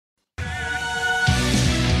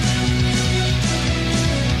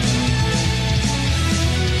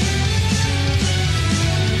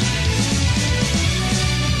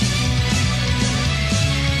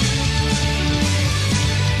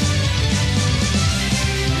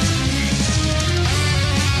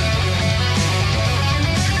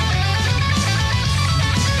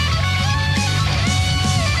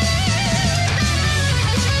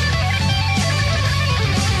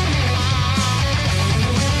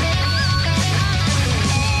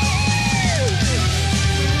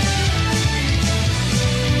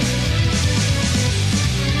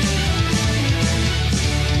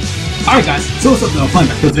Alright guys, so what's up though, playing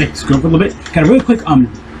back for today, screw up a little bit, got a really quick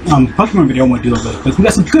Pokemon video I want to do a little bit quick. We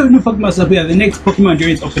got some good new Pokemon stuff. We have the next Pokemon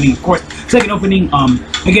Journeys opening, of course, second opening,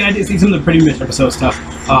 again I did see some of the pretty much episode stuff,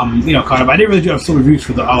 you know, caught up. I didn't really do episode reviews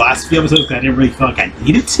for the last few episodes because I didn't really feel like I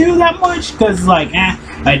needed to that much, because like,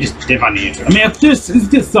 I just didn't find the answer. I mean, it's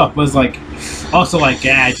good stuff, but it's like, also like,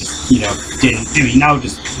 I just, you know, didn't, I mean, I'll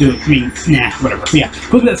just do it, I mean, nah, whatever. But yeah,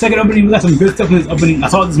 look at that second opening, we got some good stuff in this opening. I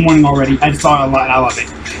saw it this morning already, I just saw it a lot and I love it.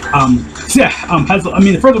 So yeah, I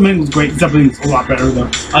mean, the first opening was great, this opening is a lot better though.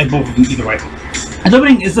 I like both of them either way. And the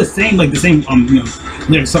opening is the same, like the same, you know,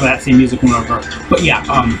 lyrics, some of that same music and whatever. But yeah,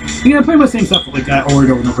 you know, pretty much the same stuff like that over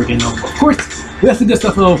and over again though. Of course, we got some good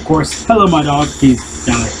stuff though, of course. Hello, my dog. He's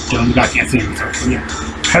down there chilling. You guys can't see him, so yeah.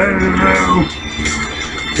 Hello.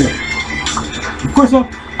 Yeah. Of course, though,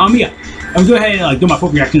 yeah. I'm going ahead and like do my full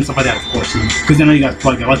reaction and stuff like that, of course, because I know you guys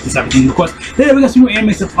probably like this everything. Of course, then we got some more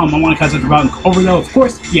anime stuff. I want to kind of talk about over though. Of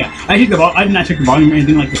course, yeah. I did not check the volume or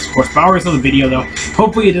anything like this, of course. But I already saw the video though.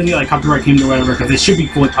 Hopefully, it doesn't get like copyright claimed or whatever, because it should be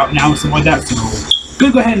fully out now and stuff like that. So,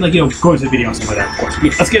 go ahead and like go into the video and stuff like that, of course. But,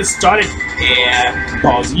 yeah, let's get started. Yeah,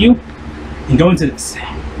 pause you and go into this.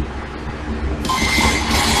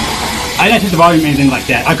 I didn't check the volume or anything like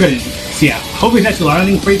that. I couldn't. So yeah, hopefully that's a lot of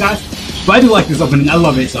things for you guys. But I do like this opening. I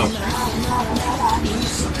love it so.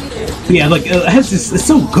 Yeah, like it has this. It's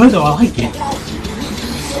so good though. I like it.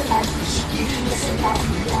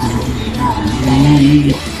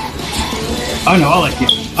 I know. I like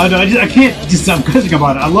it. I know. I can't just stop gushing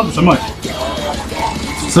about it. I love it so much.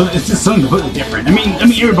 So it's just something completely different. I mean,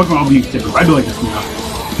 every Pokemon opening is different. I do like this one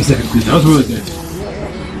specifically. That was really good.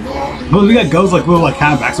 But we got Go's like little like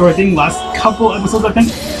kind of backstory thing last couple episodes, I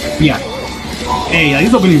think. Yeah. Hey,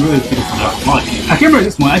 these openings really beautiful though. I like it. I can't remember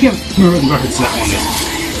this one. I can't remember the reference to that one is.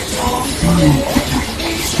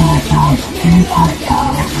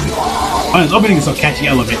 Oh, this opening is so catchy.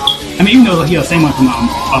 I love it. I mean, even though like, the same one from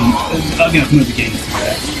again from the beginning.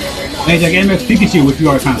 Hey, Gigantamax Pikachu, which we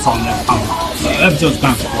already kind of saw in that episode's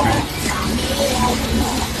kind of beforehand.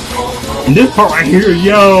 And this part right here,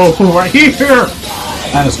 yo, right here.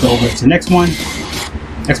 Alright, let's go over to the next one.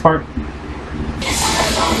 Next part.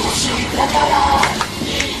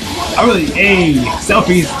 I really, hey,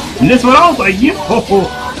 selfies. And this one, I was like, yo, oh,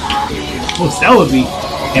 Celebi.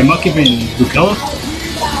 And Muck and Riolu.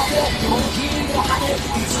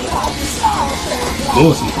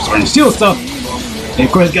 Oh, some Sword and Shield stuff. And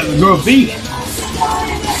of course, got the girl B.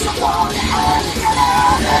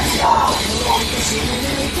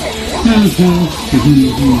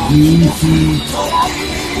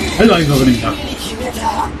 I like this opening though.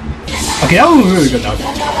 Okay, that one was really good though.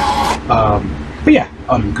 But yeah,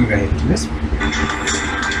 go ahead and do this.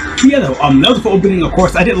 But yeah though, that was the opening, of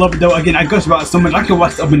course. I did love it though. Again, I gush about it so much. I could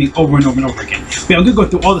watch the opening over and over and over again. But yeah, I'm gonna go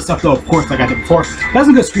through all the stuff though, of course, like I did before. That's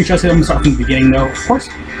some good screenshots here. I'm gonna start from the beginning though, of course.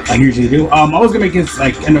 Like I usually do. I was gonna make this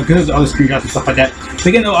like, you know, because there's other screenshots and stuff like that. But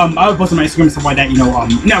again though, I would post on my Instagram and stuff like that, you know,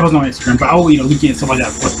 not post on my Instagram, but I will, you know, link it and stuff like that,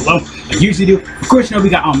 of course, below. Like I usually do. Of course, you know, we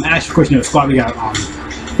got Ash, of course, you know, Squad, we got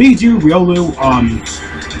Pikachu, Riolu,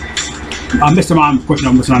 Mr. Mom, of course, you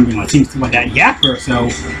know, Mr. Mom being on team, stuff like that. Yapper, so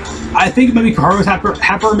I think maybe Kaharu's Happer,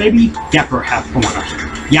 maybe? Yapper, oh my gosh.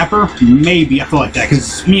 Yapper, maybe, I feel like that,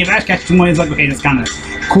 because me, if Ash catches one, it's like, okay, that's kind of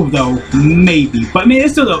cool though, maybe. But I mean,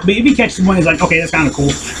 it's still though, if he catches one, it's like, okay, that's kind of cool,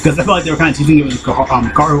 because I feel like they were kind of teasing it with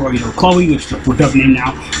Kaharu or, you know, Chloe, which we're dub name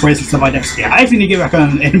now, for instance, stuff like that. So yeah, I actually need to get back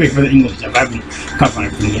on anime for the English stuff. I haven't caught on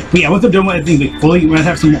everything yet. But yeah, once I'm done with everything like fully, when I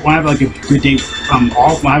have like a good day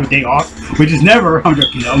off, when I have a day off, which is never, I'm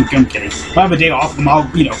joking, I'm kidding. If I have a day off, I'll,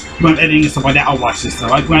 you know, when I'm editing and stuff like that, I'll watch this stuff,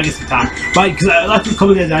 like when I get some time. But because I like to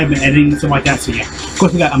couple days I've been editing and stuff like that, so yeah. Of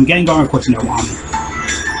course, we got Gengar, of course, you know,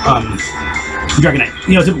 Dragonite,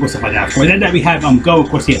 you know, typical stuff like that. For that, we have Go, of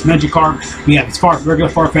course, he has Magikarp. We have his regular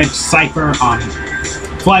Farfetch'd, Cypher,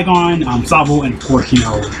 Flygon, Sobble, and of course, you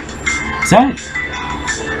know, what's that?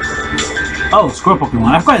 Oh, Scroll Pokemon.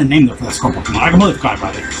 I forgot the name though for that Scroll Pokemon. I completely forgot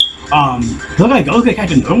about it. Look like Go's gonna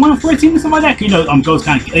catch another one for a team or something like that. You know, Go's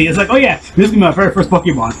kind of, it's like, oh yeah, this is gonna be my very first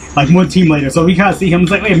Pokemon. Like one team later, so we kind of see him.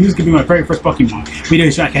 It's like, oh yeah, this is gonna be my very first Pokemon. We know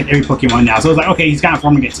he's trying to catch every Pokemon now, so it's like, okay, he's kind of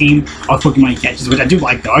forming a team of Pokemon he catches, which I do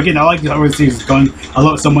like though. Again, I like how the series is going. I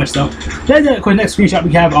love it so much though. Then of course, next screenshot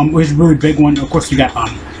we have which is a really big one. Of course, we got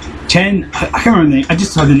Chen. I can't remember the name. I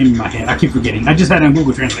just saw the name in my head. I keep forgetting. I just had it on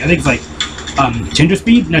Google Translate. I think it's like Chendra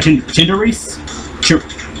Speed, no Cenderace. Sure,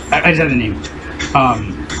 I just had the name.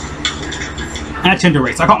 Not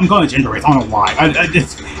Cenderace. I'm calling it Cenderace. I don't know why. I don't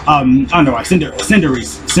know why. Cenderace.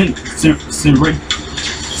 Cinderace.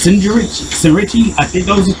 I think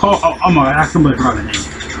those are called. Oh my god, I can't remember the name.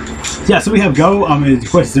 Yeah, so we have Go, of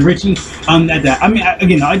course, it's Richie. Again,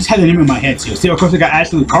 I just had the name in my head too. So of course we got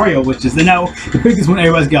Ashley Lucario, which is the biggest one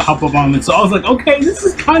everybody's gonna hop up on. And so I was like, okay, this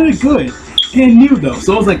is kind of good and new though.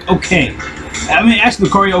 So I was like, okay. I mean, Ashley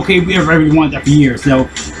Lucario, okay, we wanted that for years. So,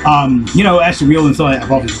 Ashley Riolu and so I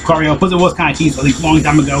evolved into Lucario. Plus, it was kind of teased, I think, a long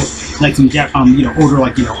time ago, like some, older,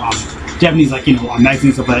 like, Japanese, like,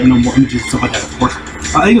 magazines, stuff like that, more images and stuff like that, of course.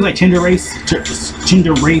 I think it was like Chinder Race.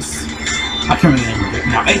 I can't remember the name of it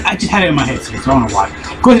now. I just had it in my head, so I don't know why.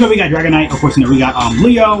 Of course, we got Dragonite. Of course, we got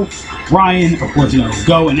Leo, Ryan. Of course,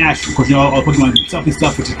 Go and Ash. Of course, all Pokemon do selfie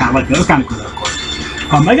stuff, which is kind of like that. That's kind of cool, of course.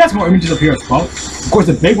 I got some more images up here as well. Of course,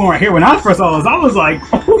 the big one right here. When I first saw this, I was like,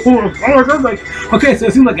 okay, so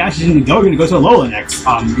it seems like Ash is going to go to Alola next.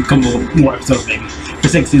 A couple more episodes, maybe, for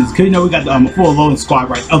 6 seasons. Because, we got a full Alolan squad,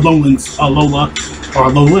 right? Alolan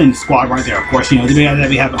squad right there, of course. We have,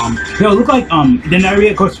 look like, then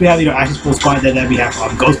of course, we have, Ash's full squad, then we have,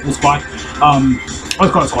 Ghost full squad.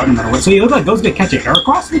 Let's call it squad no matter what. So it looks like Ghost gonna catch a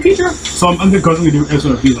Heracross in the future. So I'm gonna go do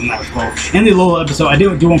episode reviews on that as well. And the Alola episode, I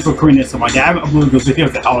did do one for Korean and stuff like that. I haven't uploaded those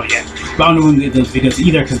videos at all yet. But I don't know when to get those videos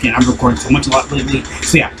either, because again, I'm recording so much a lot lately.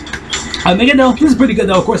 So yeah. Again, though, this is pretty good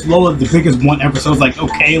though. Of course, Lola, the biggest one ever. So I was like,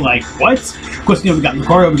 okay, like what? Of course, we got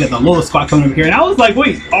Lucario, we got the Lola squad coming over here, and I was like,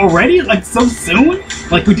 wait, already? Like so soon?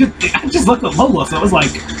 Like I just looked at Lola, so I was like,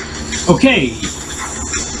 okay.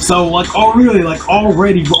 So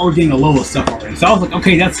already we're getting a Lola stuff already. So I was like,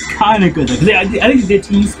 okay, that's kind of good. Because I think they did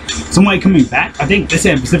tease somebody coming back. I think they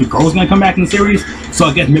said Pacific Girl's gonna come back in the series. So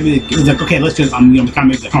I guess maybe it's like, okay, let's just kind of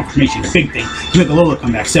make the confirmation, the big thing, to make a Lola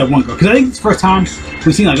come back instead of one girl. Because I think it's the first time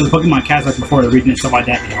we've seen the Pokemon cast before the region and stuff like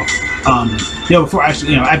that. Before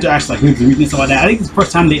actually, after Ash leaves the region and stuff like that. I think it's the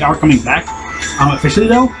first time they are coming back officially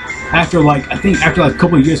though. After a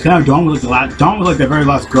couple of years, because Dawn was like the very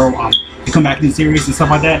last girl to come back in the series and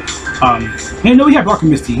stuff like that. And we have Rock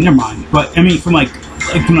and Misty, never mind. But I mean, from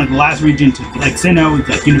the last region to Sinnoh,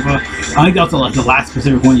 Unova, I think that's the last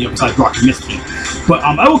specific one besides Rock and Misty. But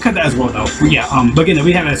I will cut that as well though. But yeah, but again,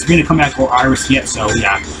 we haven't Sabrina come back or Iris yet, so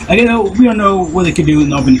yeah. Again, we don't know what they could do in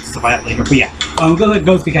the opening and stuff like that later. But yeah,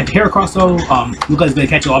 Go's gonna catch a Heracross though. Luca's gonna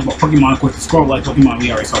catch a lot more Pokemon, of course, the Squirrel like Pokemon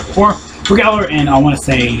we already saw before. For Galar, and I want to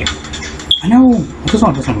say, I know this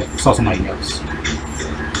one saw somebody else.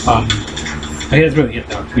 Okay, that's really it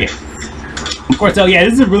though. Yeah. Of course, so yeah,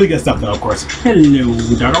 this is really good stuff though, of course. Hello,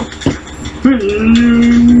 doggo.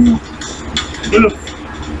 Hello.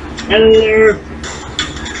 Hello.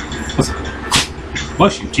 What's up?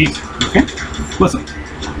 Bless you, jeez. Okay? What's up?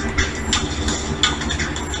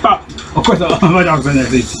 Pop. Of course, my dog's in there.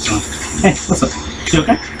 Hey, what's up? You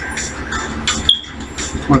okay?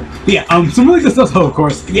 But yeah, some really good stuff though, of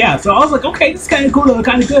course. Yeah, so I was like, okay, this is kind of cool though,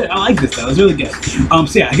 kind of good. I like this though, it's really good.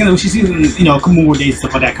 So yeah, again, we should see a couple more days and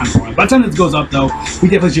stuff like that kind of going. By the time this goes up though, we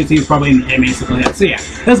definitely should see it's probably in the anime and stuff like that. So yeah,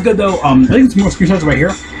 that's good though. I think some more screenshots right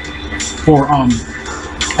here for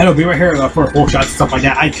it'll be right here for full shots and stuff like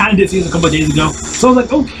that. I kind of did see this a couple of days ago, so I was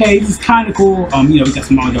like, okay, this is kind of cool. We got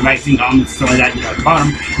some magazine comments and stuff like that. At the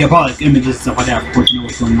bottom, probably images and stuff like that. Of course,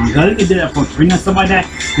 what's going on. I think they did that for Karina and stuff like that.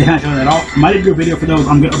 They kind of showed that off. Might do a video for those.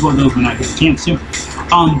 I'm gonna upload those when I get the chance to.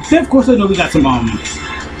 Then of course, I know we got some I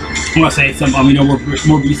want to say some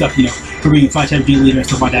more B stuff. For being Farfetch'd leader and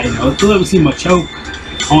stuff like that. Let's let me see Machoke.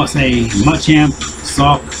 I want to say Machamp,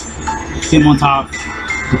 Sock, him on top.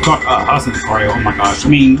 I was in Lucario, oh my gosh. I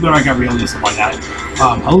mean, we already got Riolu and stuff like that.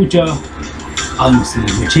 Halucha, let me see,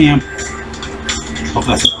 Machamp. Hope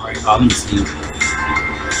that's alright. Let me see.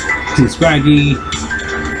 Scraggy.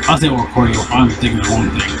 I'll say Lucario, I'm thinking the wrong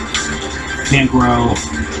thing. Bankrow.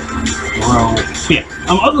 Yeah.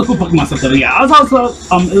 Other cool Pokemon stuff though, yeah. I was also,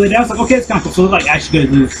 I was like, okay, it's kind of cool. So it's like actually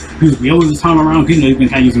gonna use Riolu this time around. You've been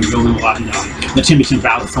kind of using Riolu a lot in the championship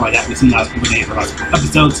battles and stuff like that. We've seen the last couple of days or last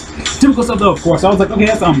episodes. Typical stuff though, of course. So I was like, okay,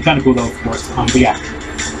 that's kind of cool though, of course. But yeah.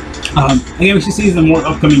 Again, we should see some more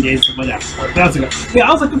upcoming days, stuff like that. But that's good. Yeah,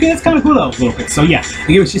 I was like, okay, that's kind of cool though, a little bit. So yeah,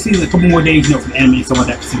 again, we should see a couple more days, for the anime and stuff like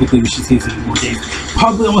that. Specifically, we should see some more days.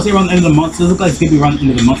 Probably almost around the end of the month. So it looks like it's gonna be around the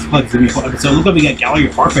end of the month. Like it's gonna be a full episode. Look like we got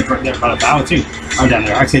GalarFarfetch'd right there about a battle too. Right down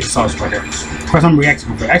there. Actually, I just saw this right here. First time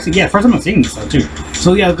reacting to it. Actually, yeah, first time I'm seeing this though too.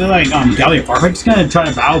 So yeah, they're like GalarFarfetch'd just gonna try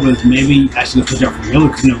to battle with maybe actually push out for Riolu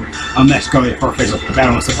because that's GalarFarfetch'd like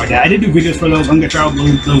battle and stuff like that. I did do videos for those. I'm gonna try to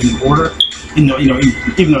upload those in order. Even though I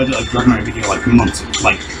did Dragonite video months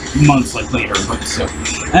later, but still,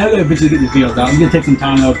 I'm gonna eventually get these videos out. I'm gonna take some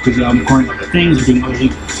time though because I'm recording other things, I'm doing other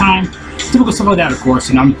things at the time, typical stuff like that, of course.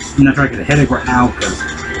 And I'm not trying to get a headache right now because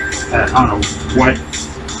I don't know what.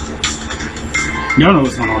 You don't know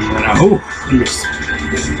what's going on right now. Oh, fingers.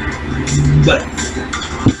 But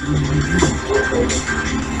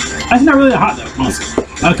that's not really that hot though, honestly.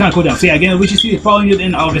 kind of cool down. So yeah, again, we should see it following it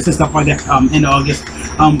in August and stuff like that. In August.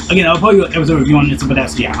 Again, I'll probably do an episode review on it and stuff like that.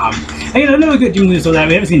 So yeah. Again, another good June so that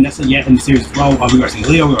we haven't seen Nessa yet in the series as well. We are seeing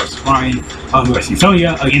Leo, we are seeing Ryan, we are seeing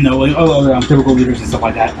Sonya. Again, though, all other typical leaders and stuff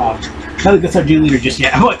like that. Not a good start June leader just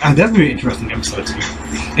yet. I like that's gonna be an interesting episode too.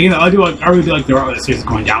 Again, I really do like the route the series is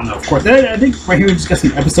going down though. Of course, I think right here we just got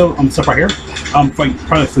some episode stuff right here. For like,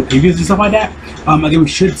 probably for the previews and stuff like that. Again, we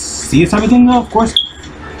should see this type of thing though, of course.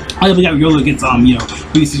 I think we got Riolu against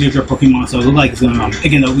we see your Pokemon, so it looks like it's gonna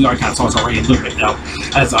again though we already kinda saw this already a little bit though.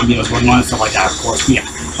 As it's going on and stuff like that, of course. But yeah.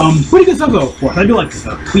 Pretty good stuff though, of course. I do like this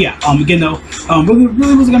stuff. But yeah, again though, really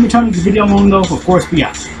wasn't gonna be trying to make this video long though, of course, but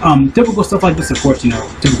yeah. Typical stuff like this, of course,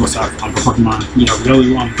 typical stuff for Pokemon,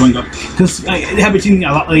 Riolu going up. Because they have been seeing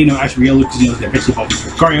a lot, actually Riolu, because they eventually evolved into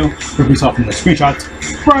Lucario, for himself in the screenshots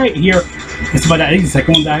right here. And stuff like that. I think the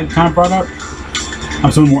second one that I kind of brought up.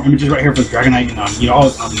 Some more images right here for the Dragonite and all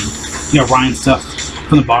Ryan stuff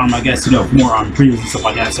from the bottom, I guess, more previews and stuff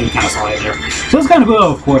like that, so we kind of saw it there. So it's kind of cool,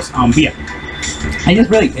 of course. But yeah, I guess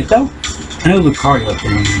really it though. I know Lucario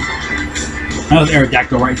thing. I know the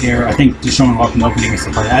Aerodactyl right there. I think just showing off in the opening and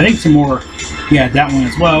stuff like that. I think some more, that one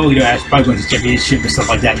as well. Ash probably going to championship and stuff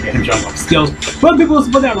like that. Him showing off skills. But people and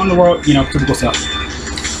stuff like that around the world, typical stuff.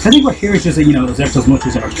 I think right here is just those episodes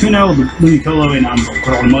mostly are Articuno, Lumicolo, and all the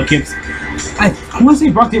Mudkips. I want to say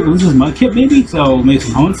Brock did lose his Mudkip maybe, so maybe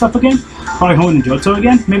some Hoenn stuff again. Probably Hoenn and Johto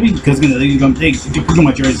again, maybe, because they put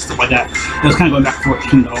my jerseys and stuff like that. It was kind of going back and forth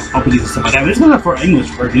between the openings and stuff like that. But it's going to be for English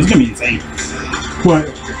version. It's going to be insane. But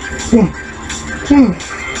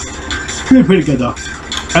pretty good though.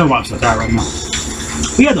 I don't know why I'm so tired right now.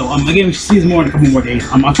 But yeah though, again we should see this more in a couple more days.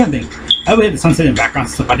 I'm trying to think. I would hit the sunset in the background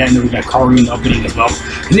and stuff like that, and then we got Karu in the opening as well.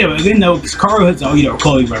 Because yeah, again though, Karu hits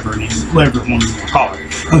Chloe, whatever one you want to call her.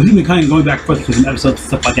 He's been kind of going back and forth between some episodes and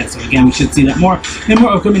stuff like that, so again, we should see that more. And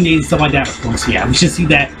more upcoming days and stuff like that, of course, yeah. We should see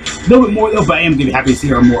that a little bit more though, but I am going to be happy to see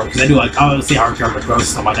her more, because I do like, I want to see how her character grows and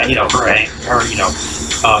stuff like that, her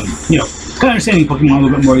kind of understanding Pokemon a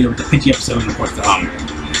little bit more, with the Pidgey episode, and of course, the,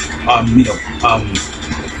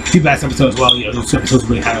 few last episodes as well, those episodes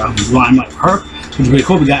really had limelight for her, which is really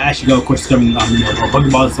cool. We got Ashley Go, of course, coming,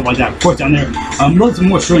 Pokeballs and stuff like that, of course, down there. Loads of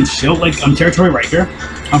more Sword and Shield, territory right here,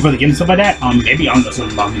 for the game and stuff like that. Maybe, I don't know, some,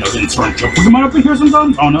 getting Sword and Shield Pokemon up in here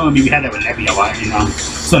sometimes. I don't know, maybe we had that with Nebby a lot in,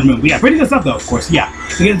 Sun and Moon. But yeah, pretty good stuff, though, of course, yeah.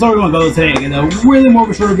 Again, that's all we want to go today. Again, really more of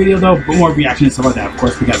a shorter video, though, but more reaction and stuff like that, of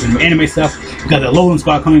course. We got some anime stuff. We got the Alolan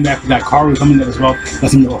Squad coming back. We got Karu coming up as well. We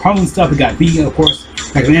got some more Harlan stuff. We got B, of course.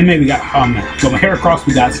 Back in anime, we got Heracross,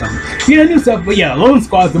 we got some new stuff, but yeah, Alolan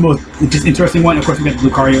Squad is the most just interesting one. Of course, we got the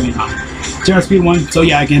Lucario and General Speed one. So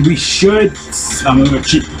yeah, again, we should oh my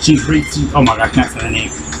god, I can't say the name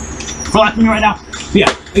for life of me right now. But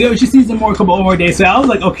yeah, again, we should see some more, a couple more days. So I was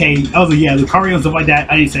like, okay, yeah, Lucario and stuff like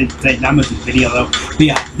that. I didn't say that much in the video though. But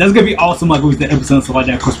yeah, that's gonna be awesome. With the episode and stuff like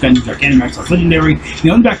that. Of course, we got Gigantamax, so legendary, in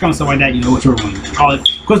the background stuff like that. Whichever one you call it.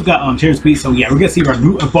 Of course, we got General Speed. So yeah, we're gonna see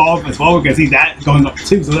Raboot evolve as well. We're gonna see that going up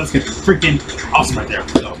too. So that's gonna be freaking awesome right there.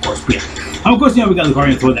 So of course, but yeah. Of course, we got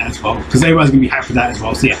Lucario for that as well, because everybody's gonna be hyped for that as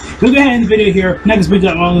well. So yeah, we'll go ahead and end the video here. Next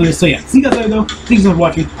video on this. So yeah, see you guys later though. Thanks for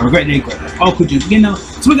watching. Have a great day. All cool juice again though.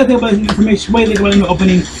 So we got the information. Wait, in the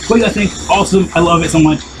opening. What do you guys think? Awesome. I love it so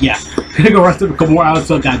much. Yeah. Gonna go rest up a couple more hours,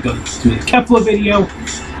 so I gotta go do the Kepler video.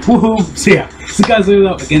 Woohoo. So yeah. See you guys later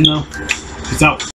though. Again though. Peace out.